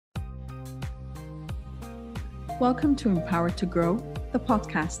Welcome to Empowered to Grow, the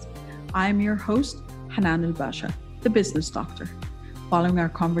podcast. I am your host, Hanan Basha, the business doctor. Following our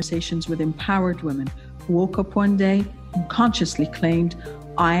conversations with empowered women who woke up one day and consciously claimed,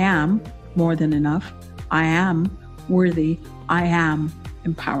 I am more than enough, I am worthy, I am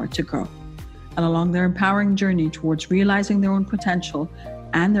empowered to grow. And along their empowering journey towards realizing their own potential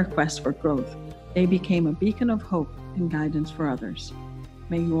and their quest for growth, they became a beacon of hope and guidance for others.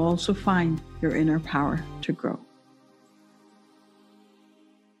 May you also find your inner power to grow.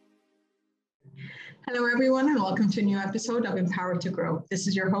 Hello, everyone, and welcome to a new episode of Empowered to Grow. This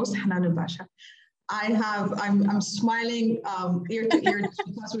is your host, Hanan Basha. I'm smiling ear to ear just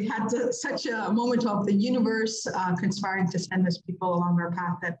because we had such a moment of the universe conspiring to send us people along our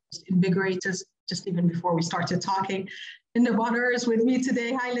path that just invigorates us just even before we started talking. Linda Bonnar is with me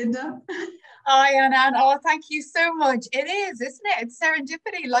today. Hi, Linda. Hi, Hanan. Oh, thank you so much. It is, isn't it? It's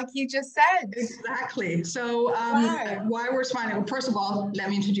serendipity, like you just said. Exactly. So why we're smiling, well, first of all, let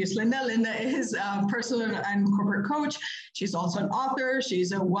me introduce Linda. Linda is a personal and corporate coach. She's also an author.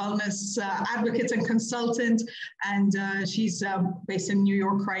 She's a wellness advocate and consultant, and she's based in New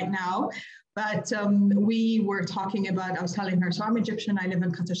York right now. But we were talking about, I was telling her, so I'm Egyptian, I live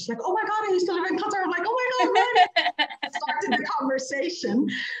in Qatar. She's like, oh my God, I used to live in Qatar. I'm like, oh my God, really? Started the conversation.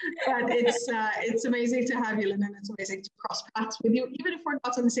 But it's amazing to have you, Linda, and it's amazing to cross paths with you, even if we're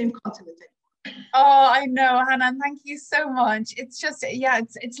not on the same continent anymore. Oh, I know, Hanan. Thank you so much. It's just,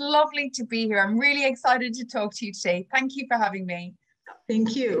 it's lovely to be here. I'm really excited to talk to you today. Thank you for having me.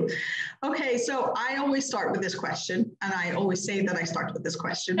 Thank you. Okay, so I always start with this question, and I always say that I start with this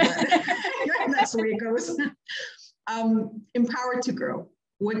question, but that's the way it goes. Empowered to grow.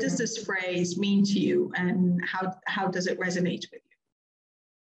 What does this phrase mean to you, and how does it resonate with you?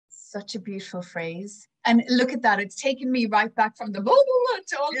 Such a beautiful phrase. And look at that. It's taken me right back from the blah, blah, blah,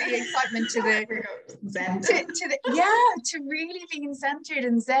 to all the excitement to the zen. To really being centered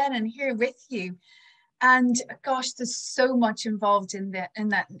and zen and here with you. And gosh, there's so much involved in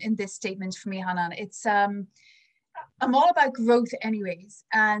this statement for me, Hanan. It's I'm all about growth anyways,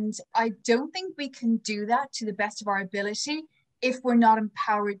 and I don't think we can do that to the best of our ability if we're not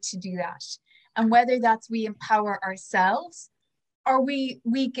empowered to do that. And whether that's we empower ourselves, or we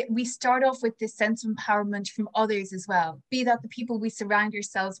start off with this sense of empowerment from others as well, be that the people we surround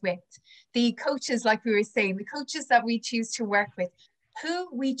ourselves with, the coaches, like we were saying, the coaches that we choose to work with, who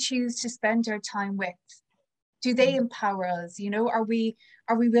we choose to spend our time with. Do they empower us? You know, are we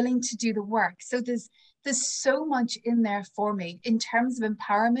willing to do the work? So there's so much in there for me. In terms of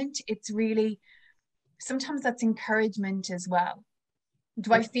empowerment, it's really, sometimes that's encouragement as well.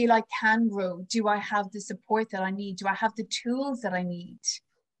 Do I feel I can grow? Do I have the support that I need? Do I have the tools that I need?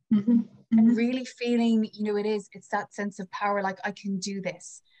 Mm-hmm. Mm-hmm. And really feeling, it's that sense of power, like I can do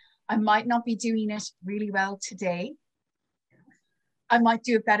this. I might not be doing it really well today. I might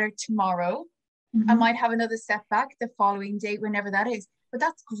do it better tomorrow. Mm-hmm. I might have another setback the following day, whenever that is. But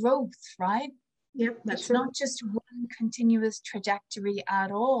that's growth, right? Yep, that's it's true. Not just one continuous trajectory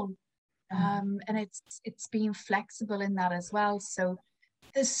at all. Mm-hmm. And it's being flexible in that as well. So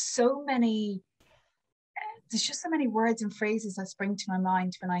there's just so many words and phrases that spring to my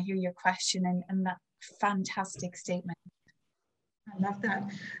mind when I hear your question and that fantastic statement. I love that.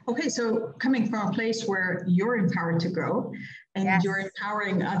 Okay, so coming from a place where you're empowered to grow and yes. You're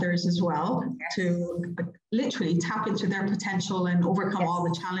empowering others as well yes. To literally tap into their potential and overcome yes. All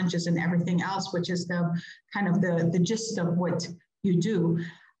the challenges and everything else, which is the kind of the gist of what you do.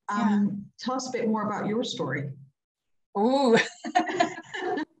 Tell us a bit more about your story. Oh,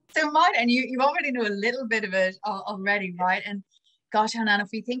 so mine, and you already know a little bit of it already, right? And gosh, Hanan, if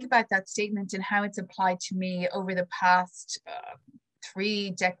we think about that statement and how it's applied to me over the past 3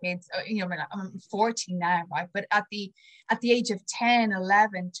 decades, I'm 40 now, right? But at the age of 10,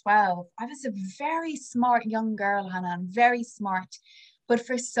 11, 12, I was a very smart young girl, Hanan, very smart. But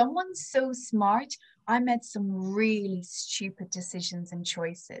for someone so smart, I made some really stupid decisions and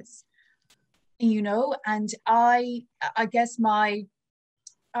choices, and I guess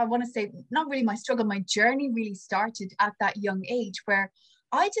I want to say, not really my struggle, my journey really started at that young age where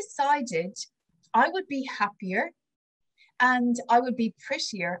I decided I would be happier and I would be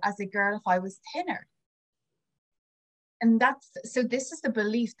prettier as a girl if I was thinner. And this is the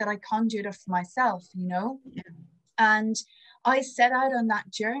belief that I conjured up for myself, Yeah. And I set out on that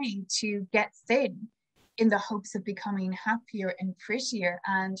journey to get thin in the hopes of becoming happier and prettier.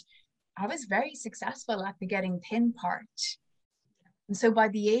 And I was very successful at the getting thin part. And so by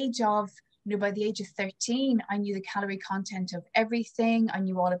the age of 13, I knew the calorie content of everything. I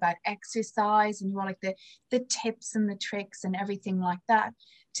knew all about exercise and all like the tips and the tricks and everything like that.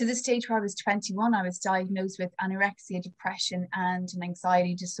 to the stage where I was 21, I was diagnosed with anorexia, depression, and an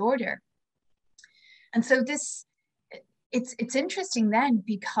anxiety disorder. And so it's interesting then,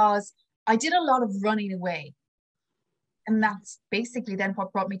 because I did a lot of running away. And that's basically then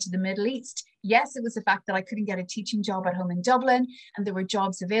what brought me to the Middle East. Yes, it was the fact that I couldn't get a teaching job at home in Dublin, and there were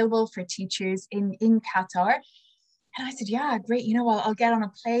jobs available for teachers in Qatar. And I said, yeah, great. You know, I'll get on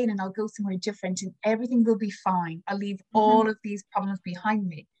a plane and I'll go somewhere different and everything will be fine. I'll leave all of these problems behind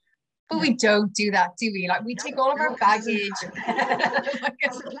me. But we don't do that, do we? Like, we take all of our baggage.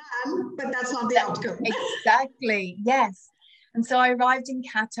 That's the plan, but that's not the outcome. Exactly. Yes. And so I arrived in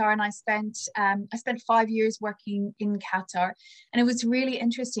Qatar, and I spent 5 years working in Qatar, and it was really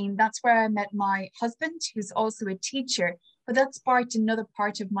interesting. That's where I met my husband, who's also a teacher. But that sparked another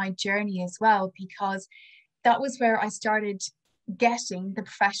part of my journey as well, because that was where I started getting the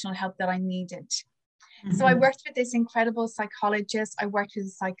professional help that I needed. Mm-hmm. So I worked with this incredible psychologist, I worked with a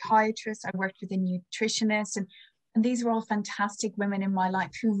psychiatrist, I worked with a nutritionist, and these were all fantastic women in my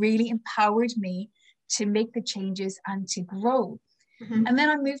life who really empowered me to make the changes and to grow. Mm-hmm. And then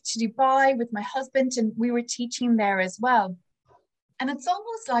I moved to Dubai with my husband, and we were teaching there as well. And it's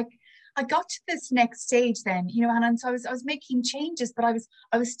almost like I got to this next stage then, you know, and so I was making changes, but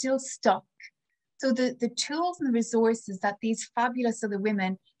I was still stuck. So the tools and the resources that these fabulous other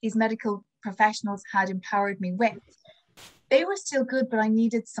women, these medical professionals had empowered me with, they were still good, but I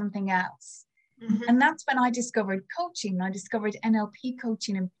needed something else. Mm-hmm. And that's when I discovered coaching. I discovered NLP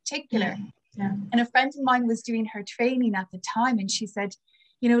coaching in particular. Yeah. And a friend of mine was doing her training at the time, and she said,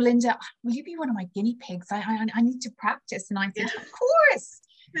 you know, Linda, will you be one of my guinea pigs? I need to practice. And I said, of course.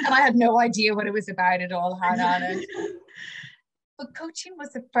 And I had no idea what it was about at all, Hanan. But coaching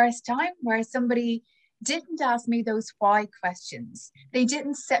was the first time where somebody didn't ask me those why questions. They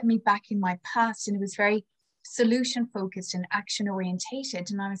didn't set me back in my past, and it was very solution focused and action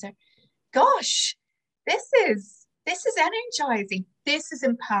orientated. And I was like, gosh, this is energizing. This is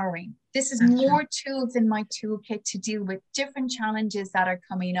empowering. This is more tools in my toolkit to deal with different challenges that are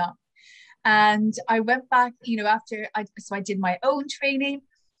coming up. And I went back, you know, so I did my own training.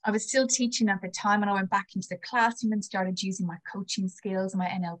 I was still teaching at the time, and I went back into the classroom and started using my coaching skills, my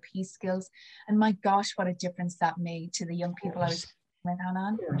NLP skills. And my gosh, what a difference that made to the young people I was with,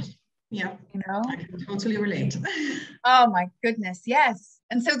 Hanan. Yeah, you know, I can totally relate. Oh my goodness, yes.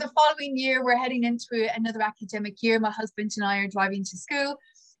 And so the following year, we're heading into another academic year. My husband and I are driving to school,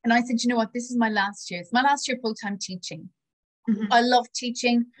 and I said, you know what, this is my last year. It's my last year full-time teaching. Mm-hmm. I love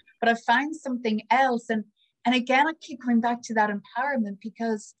teaching, but I found something else. And again, I keep coming back to that empowerment,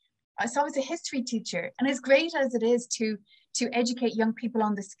 because I was a history teacher, and as great as it is to educate young people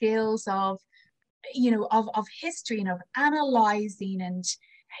on the skills of, you know, of history and of analyzing and,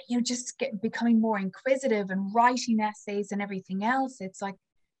 you know, just becoming more inquisitive and writing essays and everything else, it's like,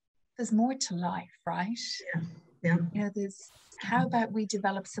 there's more to life, right? Yeah. You know, how about we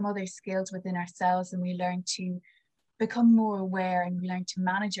develop some other skills within ourselves, and we learn to become more aware, and we learn to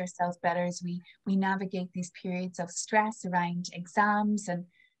manage ourselves better as we navigate these periods of stress around exams and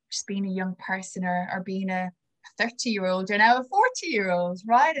just being a young person, or being a 30-year-old or now a 40-year-old,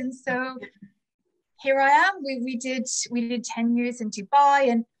 right? And so here I am. We did 10 years in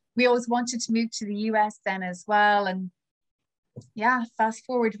Dubai, and we always wanted to move to the US then as well. And yeah, fast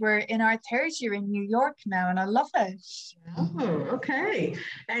forward, we're in our 3rd year in New York now, and I love it. Oh, okay.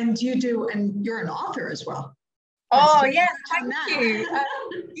 And you're an author as well. Oh, yes, thank you.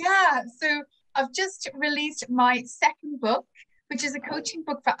 Yeah, so I've just released my 2nd book, which is a coaching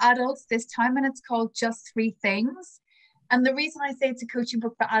book for adults this time, and it's called Just 3 Things. And the reason I say it's a coaching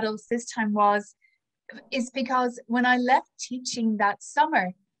book for adults this time is because when I left teaching that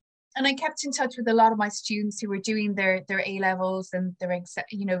summer, and I kept in touch with a lot of my students who were doing their A-levels and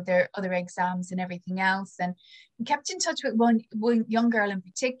their other exams and everything else, and kept in touch with one young girl in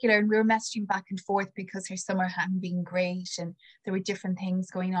particular, and we were messaging back and forth because her summer hadn't been great, and there were different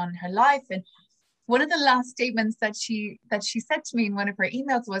things going on in her life. And one of the last statements that she said to me in one of her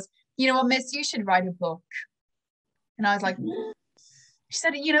emails was, you know what, miss, you should write a book. And I was like, she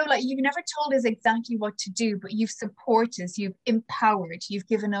said, you know, like, you've never told us exactly what to do, but you've supported us, you've empowered, you've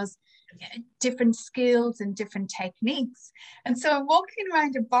given us different skills and different techniques. And so I'm walking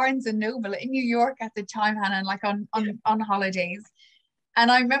around a Barnes and Noble in New York at the time, Hanan, like on holidays.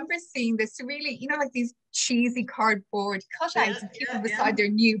 And I remember seeing this really, you know, like these cheesy cardboard cutouts of people beside their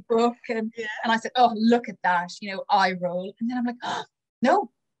new book. And I said, oh, look at that, you know, eye roll. And then I'm like, oh,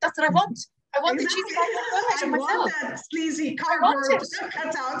 no, that's what I want. I want the cheesy cardboard cutout of myself. I want that sleazy cardboard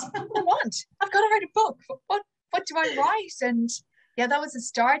cutout. I've got to write a book. What do I write? And yeah, that was the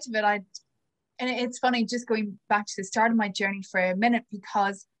start of it. And it's funny, just going back to the start of my journey for a minute,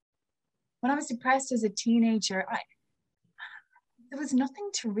 because when I was depressed as a teenager, there was nothing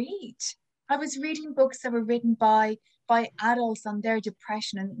to read. I was reading books that were written by adults on their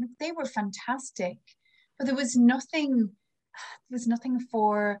depression, and they were fantastic. But there was nothing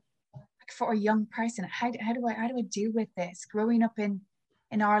for a young person. How do I deal with this? Growing up in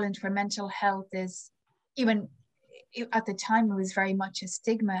Ireland, where mental health is, even at the time, it was very much a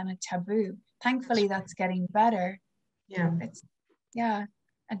stigma and a taboo. Thankfully, that's getting better. Yeah. It's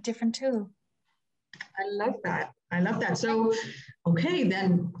a different tool. I love that. So, okay,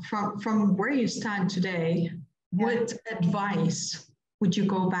 then from where you stand today, what advice would you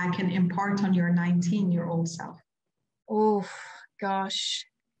go back and impart on your 19-year-old self? Oh, gosh,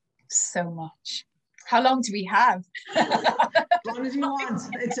 so much. How long do we have? As long as you want.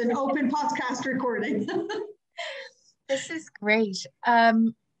 It's an open podcast recording. This is great.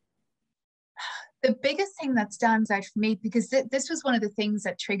 The biggest thing that stands out for me, because this was one of the things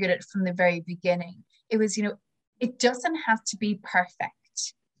that triggered it from the very beginning, it was, it doesn't have to be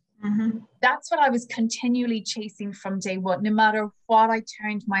perfect. Mm-hmm. That's what I was continually chasing from day one, no matter what I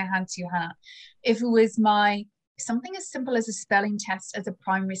turned my hand to, Hannah. If it was something as simple as a spelling test as a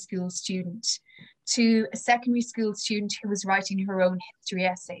primary school student, to a secondary school student who was writing her own history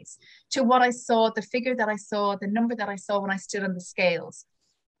essays, to what I saw, the figure that I saw, the number that I saw when I stood on the scales,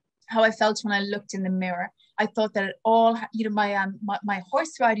 how I felt when I looked in the mirror. I thought that it all, my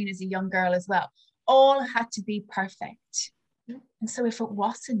horse riding as a young girl as well, all had to be perfect. And so if it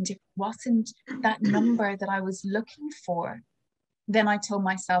wasn't that number that I was looking for, then I told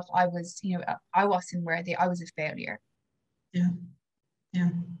myself I wasn't worthy. I was a failure. Yeah. I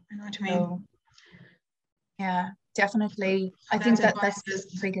know what you mean. So, yeah, definitely. I think that's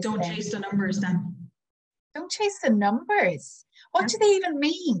the biggest don't thing. Chase the numbers then. Don't chase the numbers. What do they even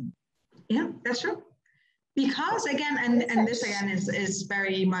mean? Yeah, that's true. Because again, and this again is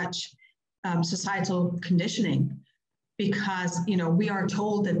very much societal conditioning. Because we are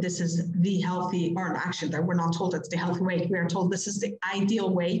told that this is the healthy, or actually that we're not told it's the healthy weight. We are told this is the ideal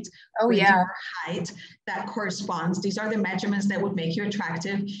weight. Oh yeah. Your height that corresponds. These are the measurements that would make you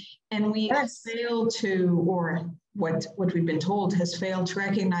attractive, and we fail to, or what we've been told has failed to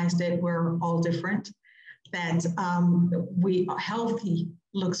recognize that we're all different. That healthy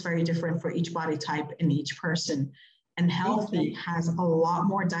looks very different for each body type and each person, and healthy has a lot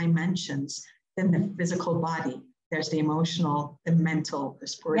more dimensions than the physical body. There's the emotional, the mental, the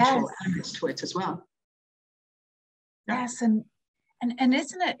spiritual elements to it as well. Yes, and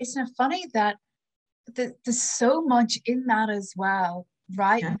isn't it funny that there's so much in that as well,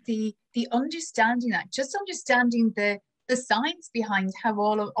 right? Yeah. The understanding that, just understanding the science behind how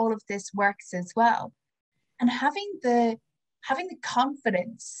all of this works as well, and having the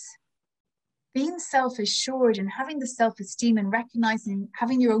confidence, being self-assured, and having the self-esteem, and recognizing,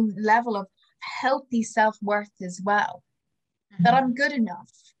 having your own level of healthy self-worth as well, that I'm good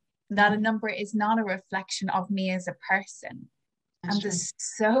enough, that a number is not a reflection of me as a person. That's and true. There's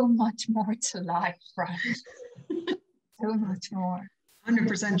so much more to life, right? So much more.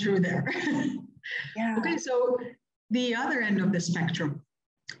 100% true there. Yeah. Okay, so the other end of the spectrum,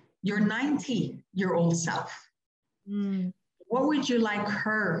 your 90-year-old self, what would you like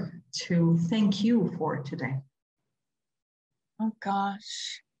her to thank you for today? Oh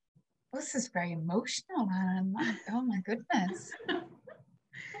gosh. This is very emotional, Hanan. Oh my goodness.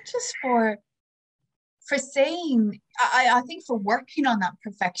 Just for saying, I think for working on that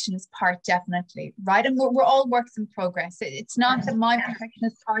perfectionist part, definitely, right? And we're all works in progress. It's not that my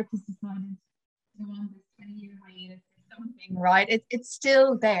perfectionist part is on this 20-year hiatus or something, right? It's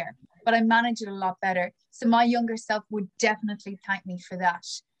still there, but I manage it a lot better. So my younger self would definitely thank me for that.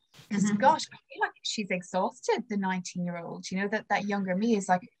 Because gosh, I feel like she's exhausted, the 19-year-old, that younger me is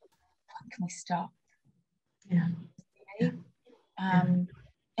like, can we stop? Yeah. Okay. And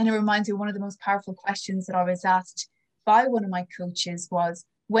it reminds me, one of the most powerful questions that I was asked by one of my coaches was,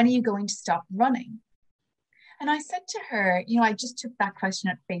 when are you going to stop running? And I said to her, I just took that question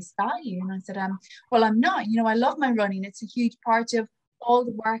at face value. And I said, well, I'm not, I love my running. It's a huge part of all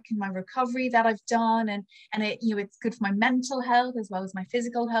the work and my recovery that I've done. And it, it's good for my mental health as well as my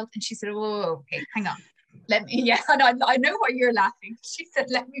physical health. And she said, oh, okay, hang on. Let me, I know why you're laughing. She said,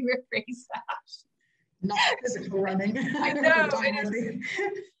 let me rephrase that. Not physical running. I know.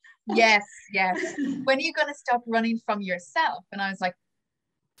 Yes. When are you going to stop running from yourself? And I was like,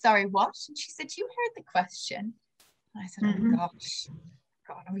 sorry, what? And she said, you heard the question. And I said, oh gosh,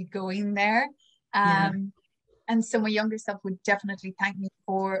 God, are we going there? And so my younger self would definitely thank me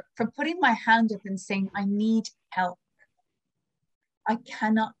for putting my hand up and saying, I need help. I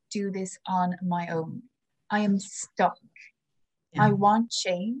cannot do this on my own. I am stuck. Yeah. I want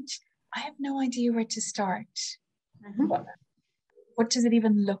change. I have no idea where to start. What does it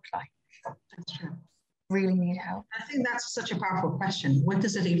even look like? That's true. Really need help. I think that's such a powerful question. What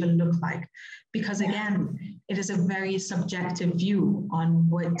does it even look like? Because again, it is a very subjective view on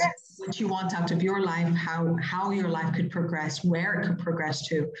what you want out of your life, how your life could progress, where it could progress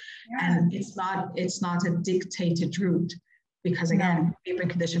to. And it's not a dictated route. Because again, we've been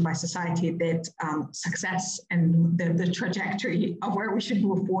conditioned by society that success and the trajectory of where we should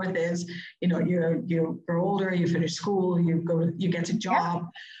move forward is, you grow older, you finish school, you get a job,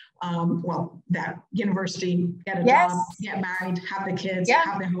 that university, get a job, get married, have the kids,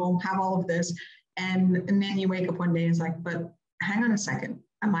 have the home, have all of this, and then you wake up one day and it's like, but hang on a second,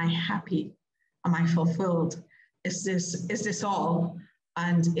 am I happy? Am I fulfilled? Is this all?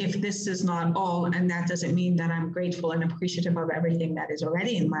 And if this is not all, and that doesn't mean that I'm grateful and appreciative of everything that is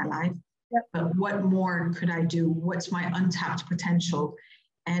already in my life, but what more could I do? What's my untapped potential?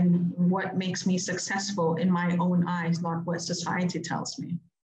 And what makes me successful in my own eyes, not what society tells me.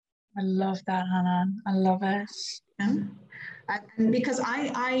 I love that, Hanan. I love it. And because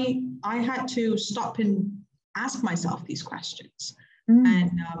I had to stop and ask myself these questions.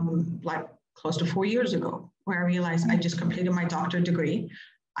 And like close to 4 years ago, where I realized I just completed my doctorate degree.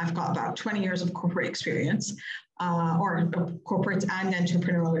 I've got about 20 years of corporate experience, or corporate and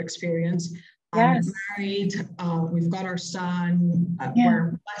entrepreneurial experience. I'm married, we've got our son,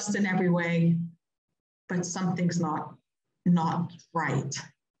 we're blessed in every way, but something's not right.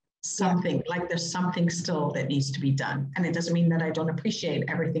 Like there's something still that needs to be done. And it doesn't mean that I don't appreciate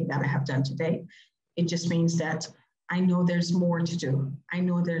everything that I have done today. It just means that I know there's more to do. I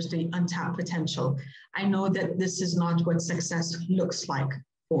know there's the untapped potential. I know that this is not what success looks like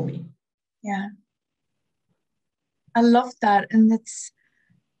for me. Yeah. I love that. And it's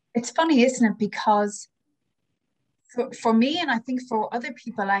funny, isn't it? Because for me, and I think for other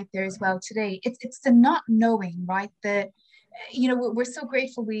people out there as well today, it's the not knowing, right? We're so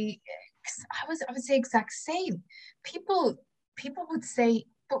grateful. I would say exact same. People would say,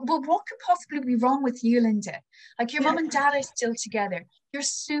 but what could possibly be wrong with you, Linda? Like your mom and dad are still together. You're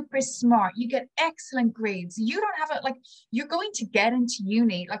super smart. You get excellent grades. You don't have it. Like you're going to get into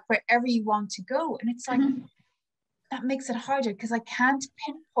uni, like wherever you want to go. And it's like, that makes it harder because I can't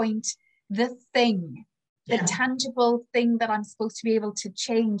pinpoint the thing, the tangible thing that I'm supposed to be able to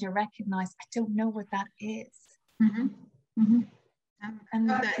change or recognize. I don't know what that is. And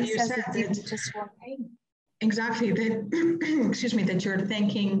that you said it's just one thing. Exactly, that you're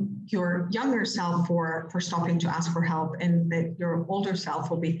thanking your younger self for stopping to ask for help, and that your older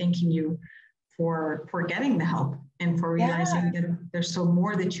self will be thanking you for getting the help and for realizing that there's so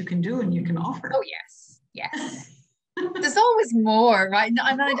more that you can do and you can offer. Oh yes. There's always more, right? And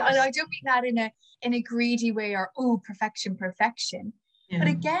I don't mean that in a greedy way or perfection. But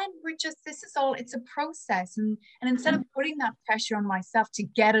again, it's a process, and instead of putting that pressure on myself to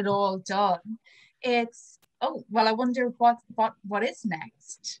get it all done, it's I wonder what is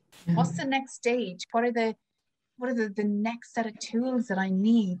next. What's the next stage? What are the next set of tools that I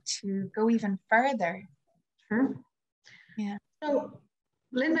need to go even further? Sure. Yeah. So,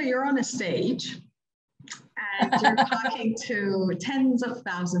 Linda, you're on a stage and you're talking to tens of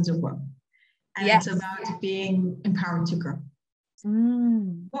thousands of women, and it's about being empowered to grow.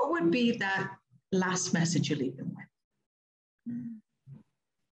 What would be that last message you leave them with?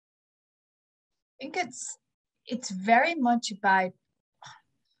 I think it's very much about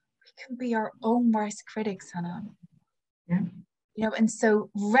we can be our own worst critics, Hanan. And so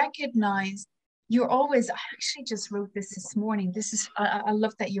recognize you're always. I actually just wrote this morning. I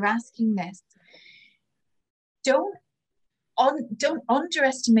love that you're asking this. Don't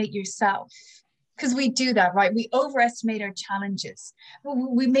underestimate yourself, because we do that, right? We overestimate our challenges.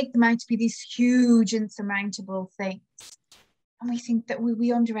 We make them out to be these huge, insurmountable things. And we think that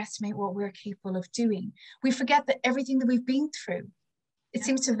we underestimate what we're capable of doing. We forget that everything that we've been through, it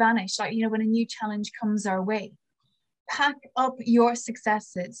seems to vanish. Like, when a new challenge comes our way, pack up your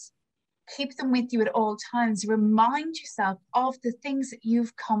successes, keep them with you at all times. Remind yourself of the things that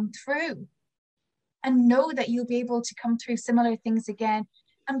you've come through, and know that you'll be able to come through similar things again,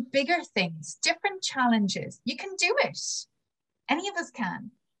 and bigger things, different challenges. You can do it. Any of us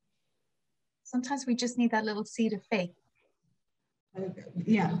can. Sometimes we just need that little seed of faith.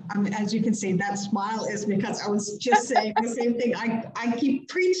 Yeah, as you can see, that smile is because I was just saying the same thing. I keep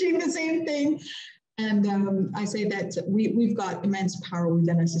preaching the same thing. And I say that we've got immense power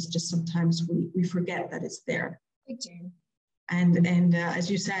within us. It's just sometimes we forget that it's there. We do. And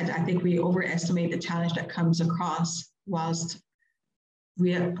as you said, I think we overestimate the challenge that comes across, whilst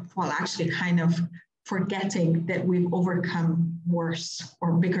actually kind of forgetting that we've overcome worse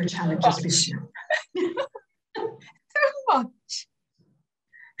or bigger challenges before. So much.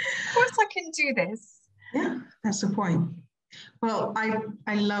 Of course I can do this. Yeah, that's the point. Well, I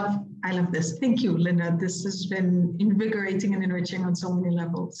love this. Thank you, Linda. This has been invigorating and enriching on so many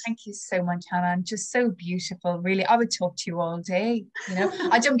levels. Thank you so much, Hanan. Just so beautiful. Really, I would talk to you all day. You know,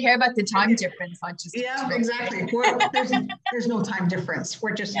 I don't care about the time difference. I just exactly. There's no time difference.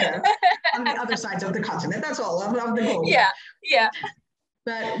 We're just on the other sides of the continent. That's all of the goal. Yeah.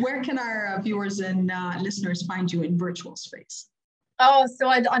 But where can our viewers and listeners find you in virtual space? Oh, so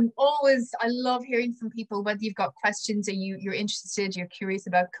I love hearing from people, whether you've got questions or you're interested, you're curious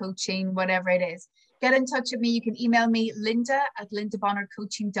about coaching, whatever it is. Get in touch with me. You can email me,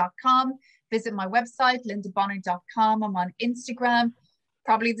 linda@lindabonnarcoaching.com. Visit my website, lindabonnar.com. I'm on Instagram,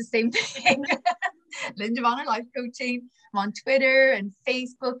 probably the same thing, Linda Bonnar Life Coaching. I'm on Twitter and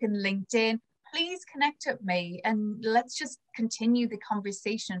Facebook and LinkedIn. Please connect with me and let's just continue the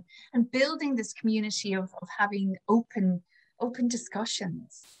conversation and building this community of having open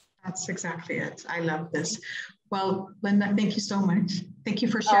discussions. That's exactly it. I love this. Well, Linda, thank you so much. Thank you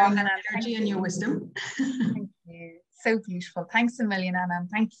for sharing your energy and your wisdom. Thank you. So beautiful. Thanks a million, Anna.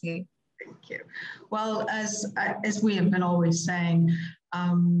 Thank you. Thank you. Well, as we have been always saying,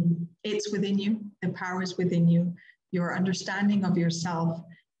 it's within you. The power is within you. Your understanding of yourself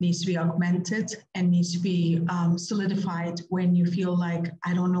needs to be augmented and needs to be solidified when you feel like,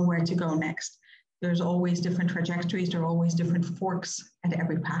 I don't know where to go next. There's always different trajectories. There are always different forks at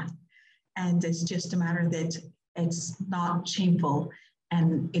every path. And it's just a matter that it's not shameful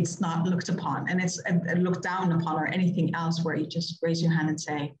and it's not looked upon and it's looked down upon or anything else where you just raise your hand and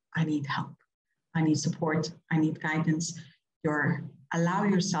say, I need help. I need support. I need guidance. Allow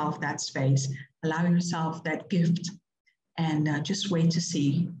yourself that space, allow yourself that gift and just wait to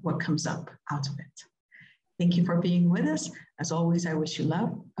see what comes up out of it. Thank you for being with us. As always, I wish you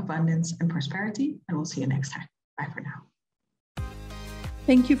love, abundance, and prosperity, and we'll see you next time. Bye for now.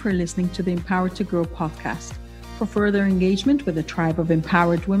 Thank you for listening to the Empowered to Grow podcast. For further engagement with a tribe of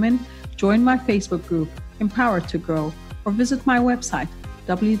empowered women, join my Facebook group, Empowered to Grow, or visit my website,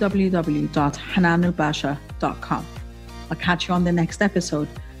 www.hananelbasha.com. I'll catch you on the next episode,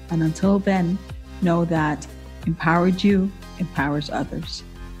 and until then, know that empowered you empowers others.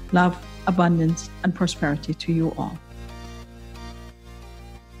 Love, abundance, and prosperity to you all.